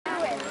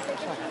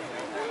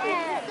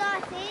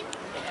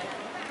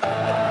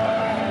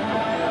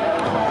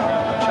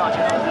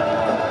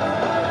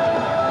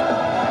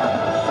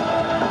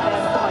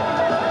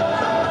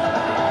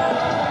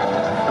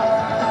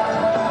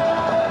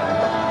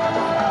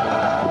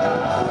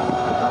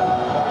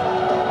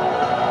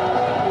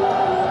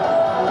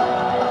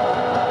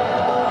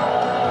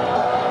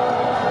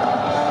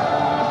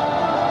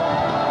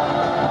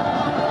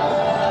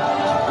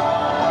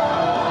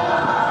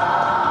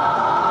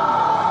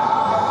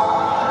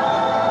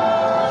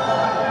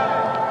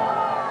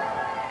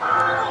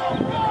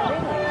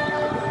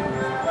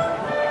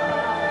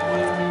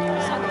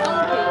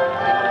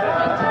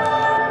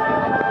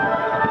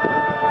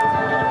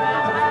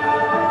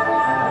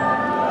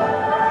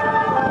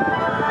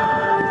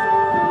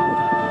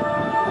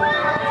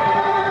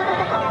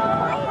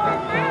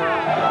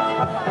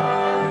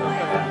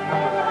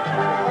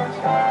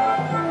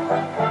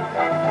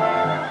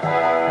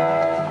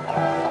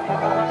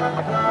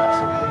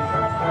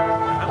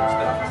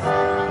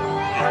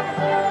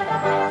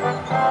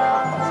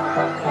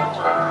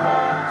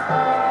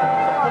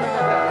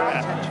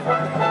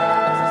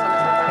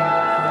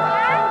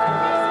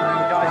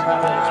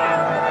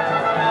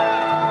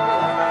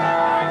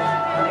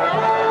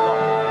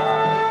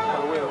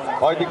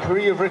by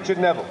decree of Richard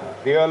Neville,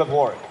 the Earl of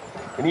Warwick.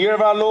 In the year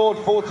of our Lord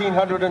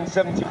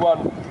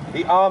 1471,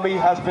 the army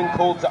has been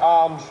called to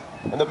arms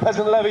and the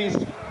peasant levies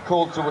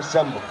called to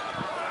assemble.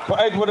 For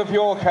Edward of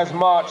York has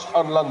marched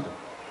on London.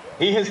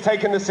 He has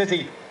taken the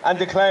city and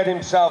declared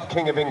himself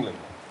King of England.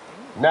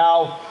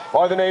 Now,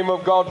 by the name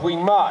of God, we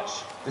march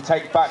to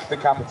take back the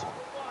capital.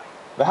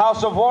 The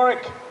House of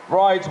Warwick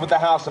rides with the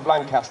House of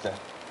Lancaster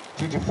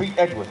to defeat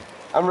Edward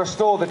and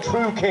restore the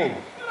true King,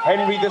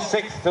 Henry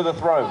VI, to the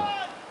throne.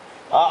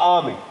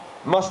 Our army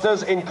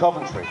musters in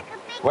Coventry,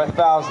 where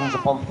thousands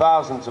upon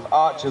thousands of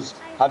archers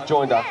have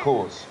joined our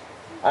cause,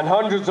 and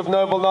hundreds of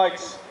noble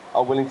knights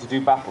are willing to do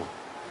battle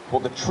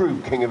for the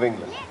true King of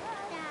England.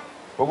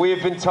 But we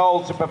have been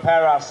told to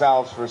prepare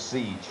ourselves for a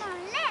siege.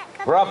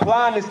 For our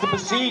plan is to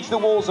besiege the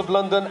walls of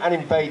London and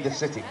invade the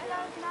city.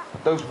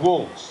 But those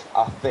walls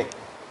are thick.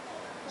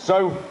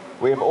 So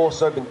we have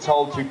also been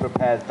told to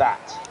prepare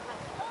that.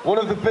 One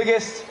of the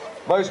biggest,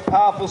 most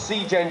powerful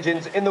siege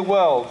engines in the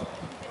world.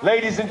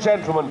 Ladies and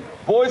gentlemen,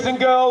 boys and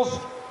girls,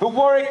 the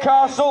Warwick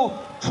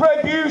Castle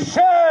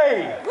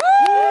Trebuchet!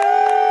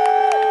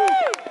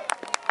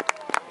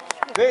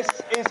 This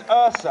is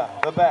Ursa,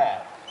 the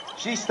bear.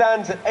 She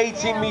stands at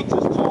 18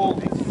 meters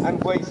tall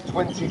and weighs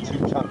 22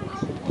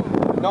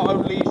 tons. Not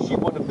only is she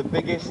one of the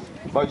biggest,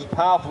 most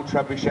powerful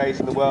trebuchets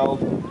in the world,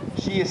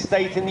 she is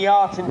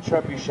state-in-the-art in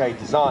trebuchet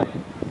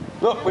design.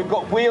 Look, we've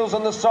got wheels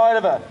on the side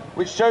of her,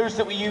 which shows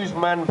that we use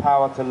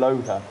manpower to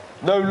load her.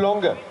 No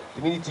longer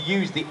do we need to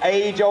use the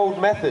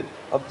age-old method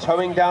of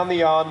towing down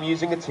the arm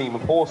using a team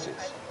of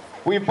horses.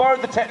 We've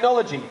borrowed the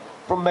technology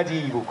from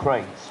medieval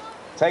cranes,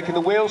 taken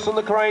the wheels from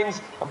the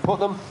cranes and put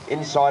them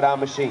inside our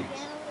machines.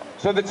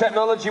 So the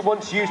technology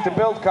once used to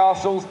build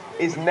castles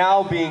is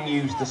now being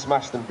used to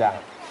smash them down.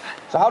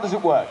 So how does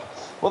it work?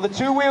 Well, the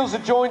two wheels are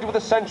joined with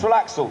a central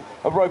axle.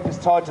 A rope is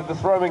tied to the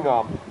throwing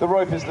arm. The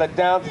rope is led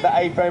down to the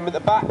A-frame at the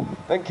back,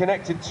 then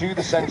connected to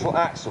the central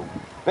axle.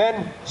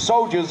 Then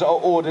soldiers are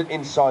ordered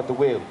inside the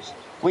wheels.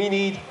 We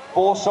need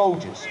 4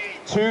 soldiers,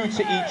 2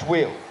 to each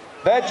wheel.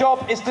 Their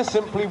job is to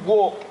simply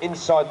walk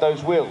inside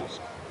those wheels,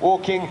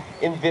 walking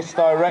in this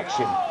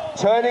direction,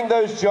 turning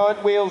those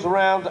giant wheels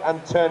around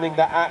and turning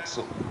the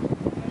axle.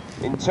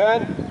 In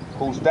turn,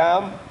 pulls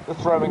down the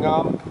throwing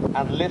arm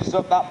and lifts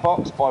up that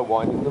box by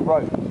winding the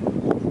rope.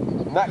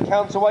 And that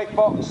counterweight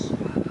box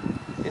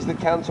is the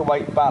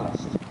counterweight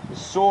ballast, the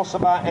source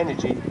of our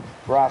energy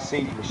for our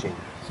siege machine.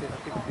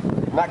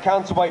 And that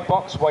counterweight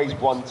box weighs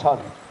 1 ton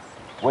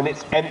when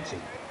it's empty.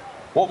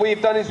 What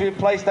we've done is we've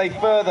placed a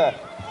further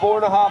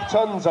 4.5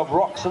 tons of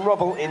rocks and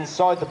rubble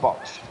inside the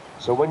box.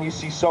 So when you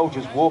see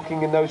soldiers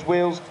walking in those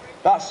wheels,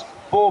 that's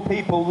 4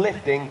 people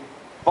lifting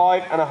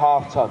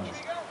 5.5 tons.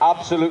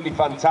 Absolutely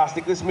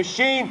fantastic. This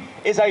machine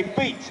is a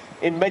feat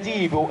in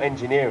medieval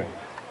engineering.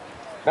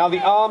 Now the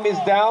arm is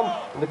down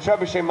and the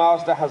trebuchet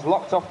master has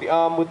locked off the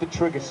arm with the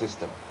trigger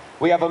system.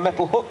 We have a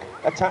metal hook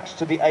attached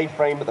to the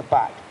A-frame at the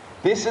back.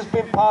 This has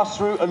been passed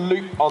through a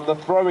loop on the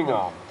throwing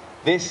arm.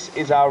 This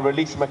is our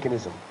release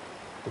mechanism,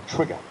 the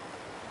trigger.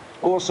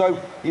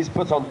 Also, he's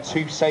put on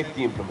 2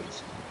 safety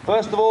implements.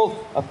 First of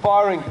all, a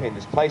firing pin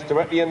is placed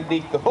directly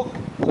underneath the hook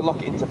to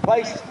lock it into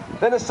place.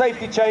 Then a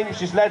safety chain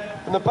which is led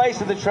from the base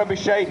of the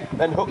trebuchet,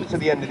 then hooked to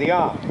the end of the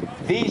arm.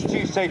 These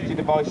 2 safety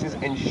devices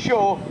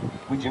ensure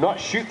we do not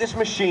shoot this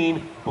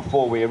machine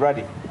before we are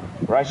ready.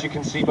 For as you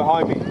can see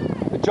behind me,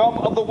 the job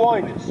of the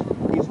winders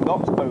is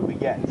not over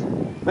yet.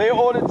 They are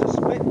ordered to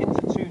split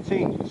into 2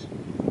 teams.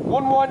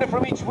 1 winder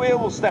from each wheel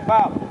will step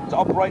out to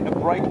operate a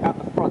brake at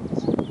the front,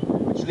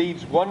 which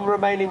leaves 1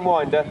 remaining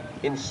winder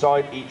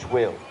inside each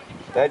wheel.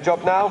 Their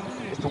job now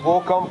is to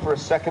walk on for a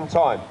second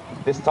time,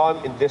 this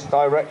time in this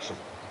direction.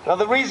 Now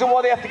the reason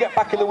why they have to get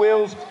back in the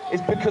wheels is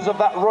because of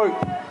that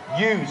rope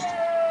used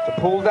to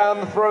pull down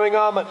the throwing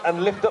arm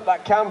and lift up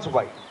that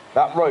counterweight.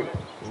 That rope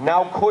is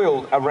now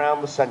coiled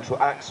around the central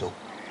axle.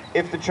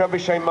 If the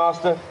trebuchet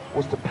master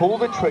was to pull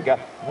the trigger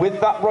with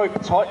that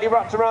rope tightly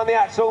wrapped around the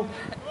axle,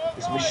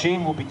 this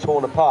machine will be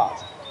torn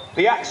apart.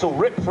 The axle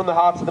ripped from the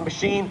heart of the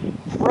machine,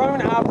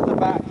 thrown out of the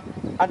back,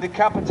 and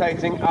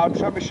decapitating our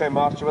trebuchet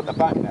master at the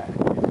back there.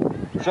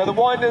 So the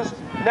winders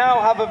now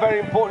have a very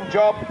important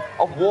job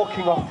of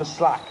walking off the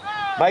slack,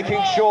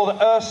 making sure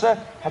that Ursa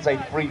has a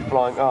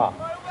free-flying arm.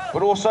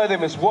 But also they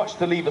must watch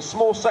to leave a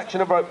small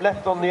section of rope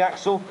left on the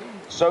axle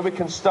so we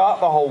can start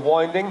the whole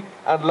winding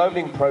and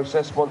loading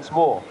process once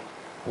more.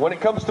 When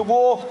it comes to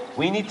war,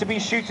 we need to be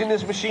shooting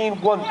this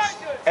machine once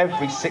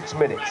every 6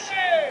 minutes,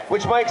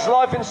 which makes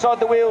life inside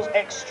the wheels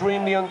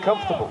extremely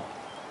uncomfortable.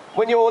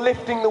 When you're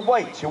lifting the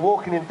weight, you're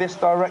walking in this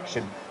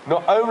direction.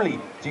 Not only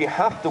do you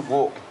have to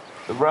walk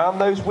around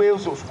those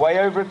wheels, which weigh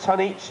over 1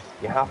 ton each,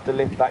 you have to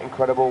lift that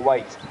incredible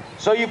weight.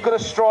 So you've got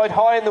to stride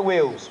high in the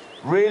wheels,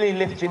 really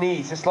lift your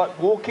knees. It's like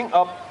walking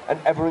up an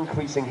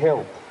ever-increasing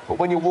hill. But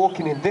when you're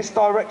walking in this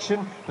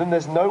direction, then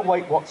there's no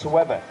weight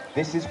whatsoever.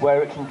 This is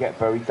where it can get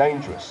very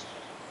dangerous.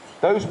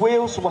 Those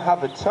wheels will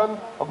have a ton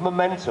of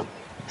momentum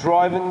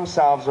driving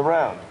themselves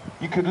around.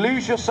 You could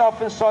lose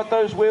yourself inside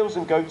those wheels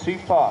and go too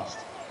fast.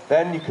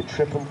 Then you could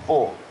trip and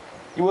fall.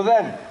 You will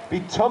then be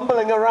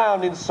tumbling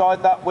around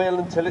inside that wheel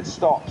until it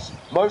stops,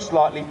 most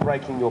likely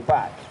breaking your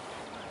back.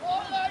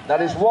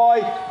 That is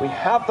why we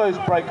have those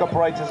brake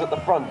operators at the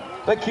front.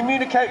 They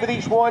communicate with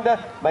each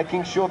winder,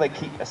 making sure they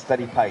keep a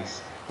steady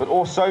pace, but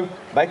also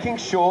making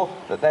sure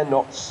that they're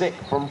not sick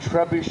from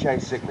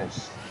trebuchet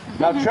sickness.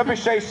 Now,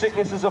 trebuchet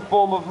sickness is a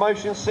form of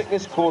motion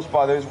sickness caused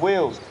by those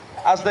wheels.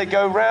 As they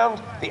go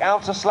round, the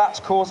outer slats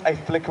cause a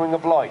flickering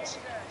of light.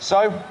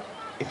 So,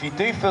 if you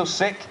do feel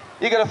sick,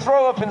 you're going to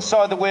throw up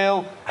inside the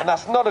wheel, and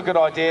that's not a good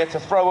idea to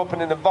throw up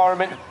in an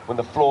environment when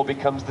the floor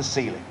becomes the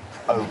ceiling.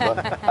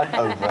 Over and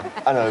over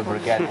and over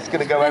again. It's going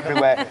to go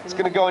everywhere. It's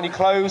going to go on your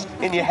clothes,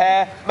 in your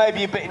hair,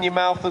 maybe a bit in your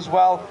mouth as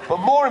well. But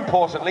more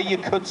importantly, you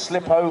could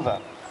slip over.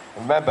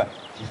 And remember,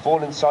 if you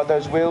fall inside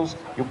those wheels,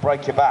 you'll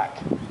break your back.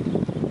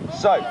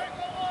 So,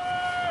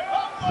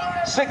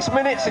 6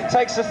 minutes it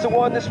takes us to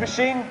wind this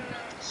machine.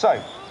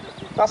 So,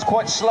 that's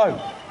quite slow.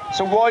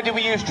 So why do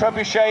we use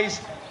trebuchets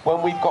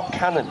when we've got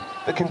cannon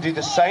that can do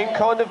the same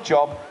kind of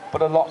job,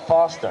 but a lot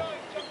faster?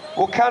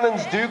 Well,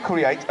 cannons do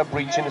create a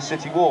breach in a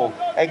city wall,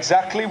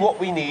 exactly what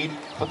we need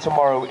for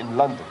tomorrow in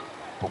London.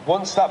 But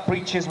once that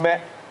breach is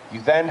met,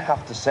 you then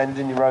have to send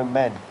in your own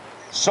men.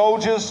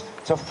 Soldiers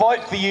to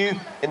fight for you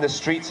in the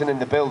streets and in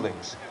the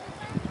buildings.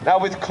 Now,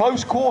 with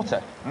close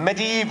quarter,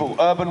 medieval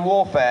urban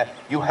warfare,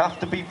 you have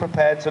to be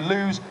prepared to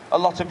lose a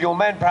lot of your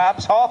men.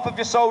 Perhaps half of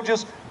your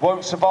soldiers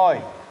won't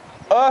survive.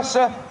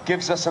 Ursa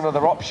gives us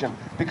another option,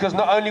 because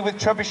not only with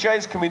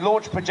trebuchets can we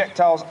launch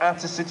projectiles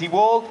at a city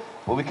wall,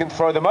 but we can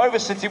throw them over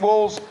city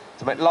walls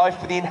to make life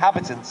for the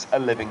inhabitants a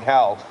living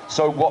hell.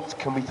 So what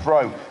can we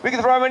throw? We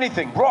can throw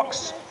anything: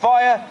 rocks,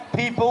 fire,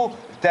 people,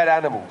 dead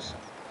animals.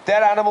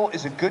 Dead animal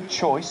is a good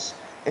choice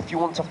if you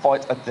want to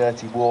fight a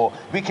dirty war.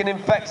 We can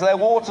infect their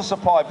water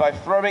supply by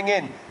throwing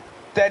in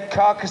dead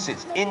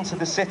carcasses into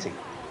the city.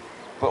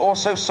 But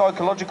also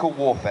psychological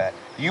warfare.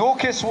 The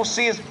Yorkists will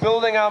see us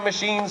building our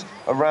machines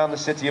around the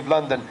city of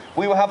London.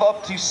 We will have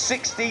up to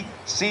 60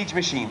 siege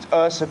machines,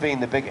 Ursa being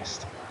the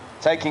biggest.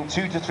 Taking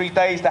 2 to 3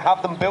 days to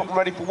have them built and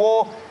ready for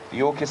war, the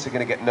Yorkists are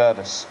going to get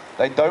nervous.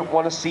 They don't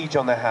want a siege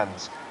on their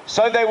hands.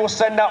 So they will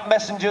send out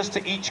messengers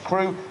to each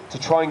crew to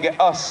try and get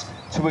us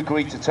to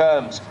agree to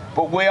terms.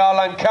 But we are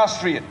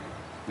Lancastrian.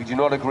 We do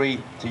not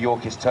agree to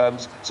Yorkist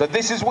terms. So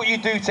this is what you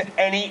do to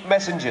any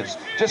messengers.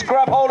 Just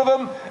grab hold of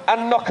them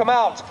and knock them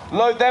out.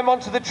 Load them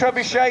onto the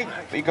trebuchet,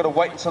 but you've got to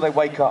wait until they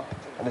wake up.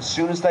 And as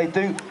soon as they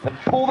do, then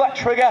pull that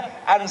trigger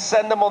and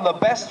send them on the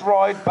best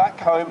ride back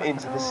home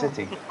into the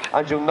city.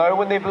 And you'll know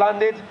when they've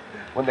landed,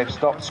 when they've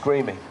stopped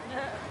screaming.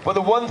 But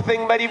the one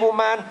thing medieval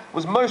man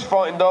was most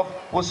frightened of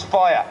was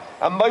fire.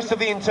 And most of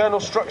the internal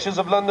structures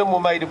of London were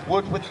made of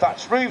wood with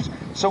thatched roofs,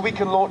 so we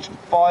can launch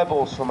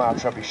fireballs from our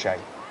trebuchet.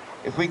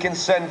 If we can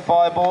send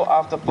fireball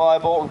after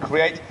fireball and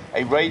create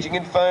a raging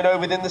inferno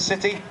within the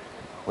city,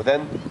 well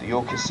then the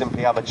Yorkists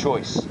simply have a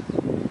choice.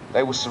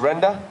 They will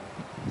surrender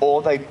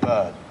or they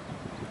burn.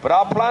 But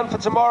our plan for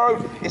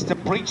tomorrow is to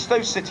breach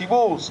those city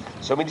walls,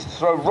 so we need to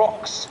throw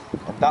rocks,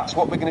 and that's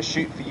what we're going to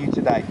shoot for you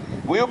today.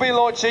 We'll be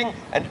launching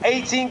an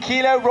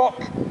 18-kilo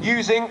rock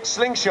using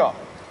slingshot.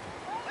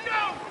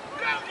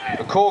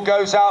 The core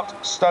goes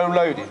out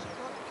stone-loaded.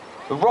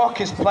 The rock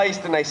is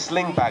placed in a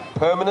sling bag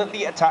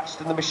permanently attached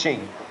to the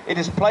machine. It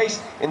is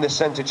placed in the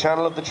centre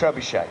channel of the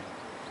trebuchet.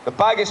 The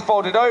bag is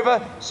folded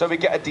over so we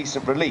get a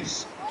decent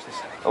release.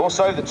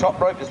 Also, the top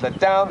rope is let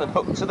down and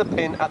hooked to the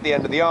pin at the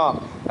end of the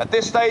arm. At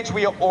this stage,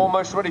 we are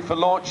almost ready for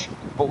launch,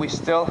 but we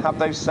still have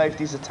those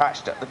safeties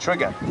attached at the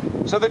trigger.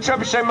 So the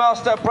trebuchet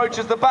master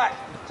approaches the back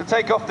to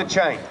take off the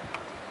chain.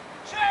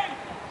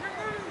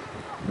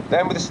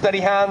 Then with a steady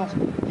hand,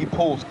 he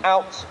pulls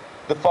out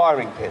the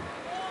firing pin.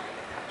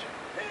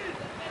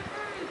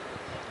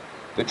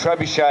 The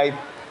trebuchet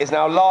is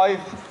now live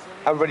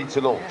and ready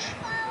to launch.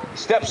 He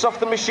steps off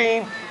the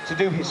machine to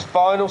do his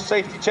final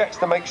safety checks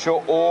to make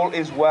sure all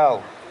is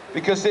well.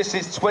 Because this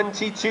is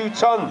 22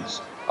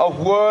 tons of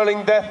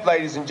whirling death,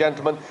 ladies and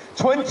gentlemen.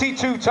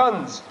 22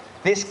 tons.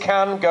 This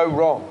can go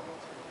wrong.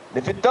 And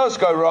if it does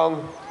go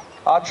wrong,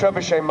 our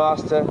trebuchet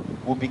master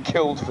will be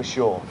killed for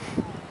sure.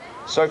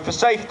 So for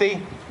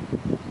safety,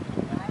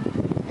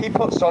 he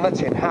puts on a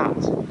tin hat.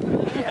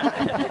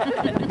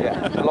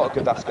 Yeah, a lot of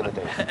good that's going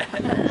to do.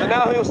 So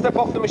now he'll step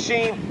off the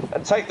machine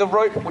and take the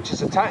rope which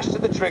is attached to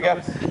the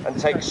trigger and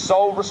take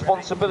sole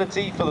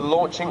responsibility for the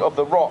launching of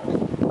the rock.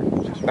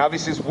 Now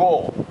this is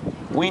war.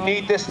 We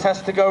need this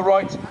test to go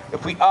right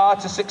if we are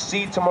to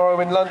succeed tomorrow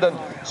in London.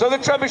 So the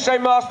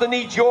trebuchet master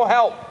needs your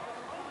help.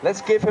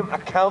 Let's give him a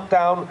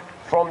countdown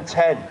from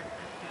 10.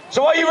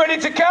 So are you ready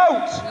to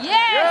count?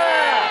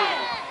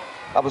 Yeah!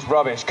 That was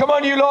rubbish. Come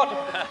on, you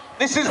lot.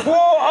 This is war.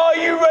 Are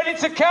you ready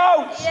to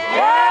count?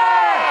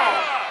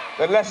 Yeah!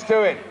 Then let's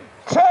do it.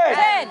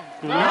 10,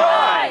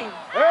 9,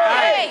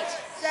 8,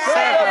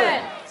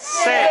 7,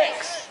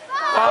 6,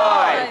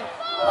 5,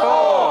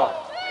 4,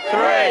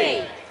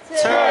 3,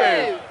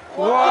 2,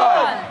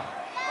 1.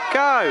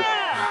 Go!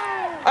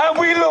 And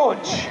we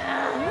launch.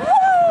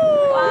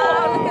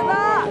 Wow, look at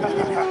that.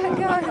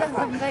 God, that's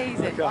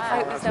amazing.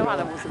 hope there's no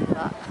animals in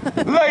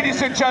that.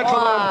 Ladies and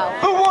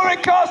gentlemen, the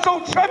Warwick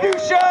Castle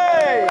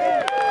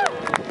Trebuchet!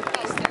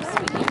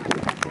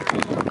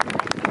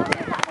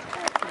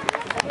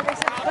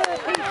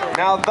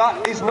 Now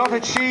that is not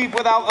achieved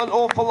without an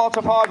awful lot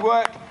of hard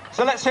work.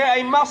 So let's hear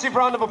a massive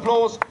round of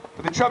applause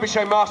for the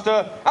Trebuchet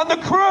Master and the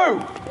crew!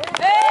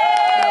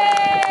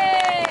 Hey!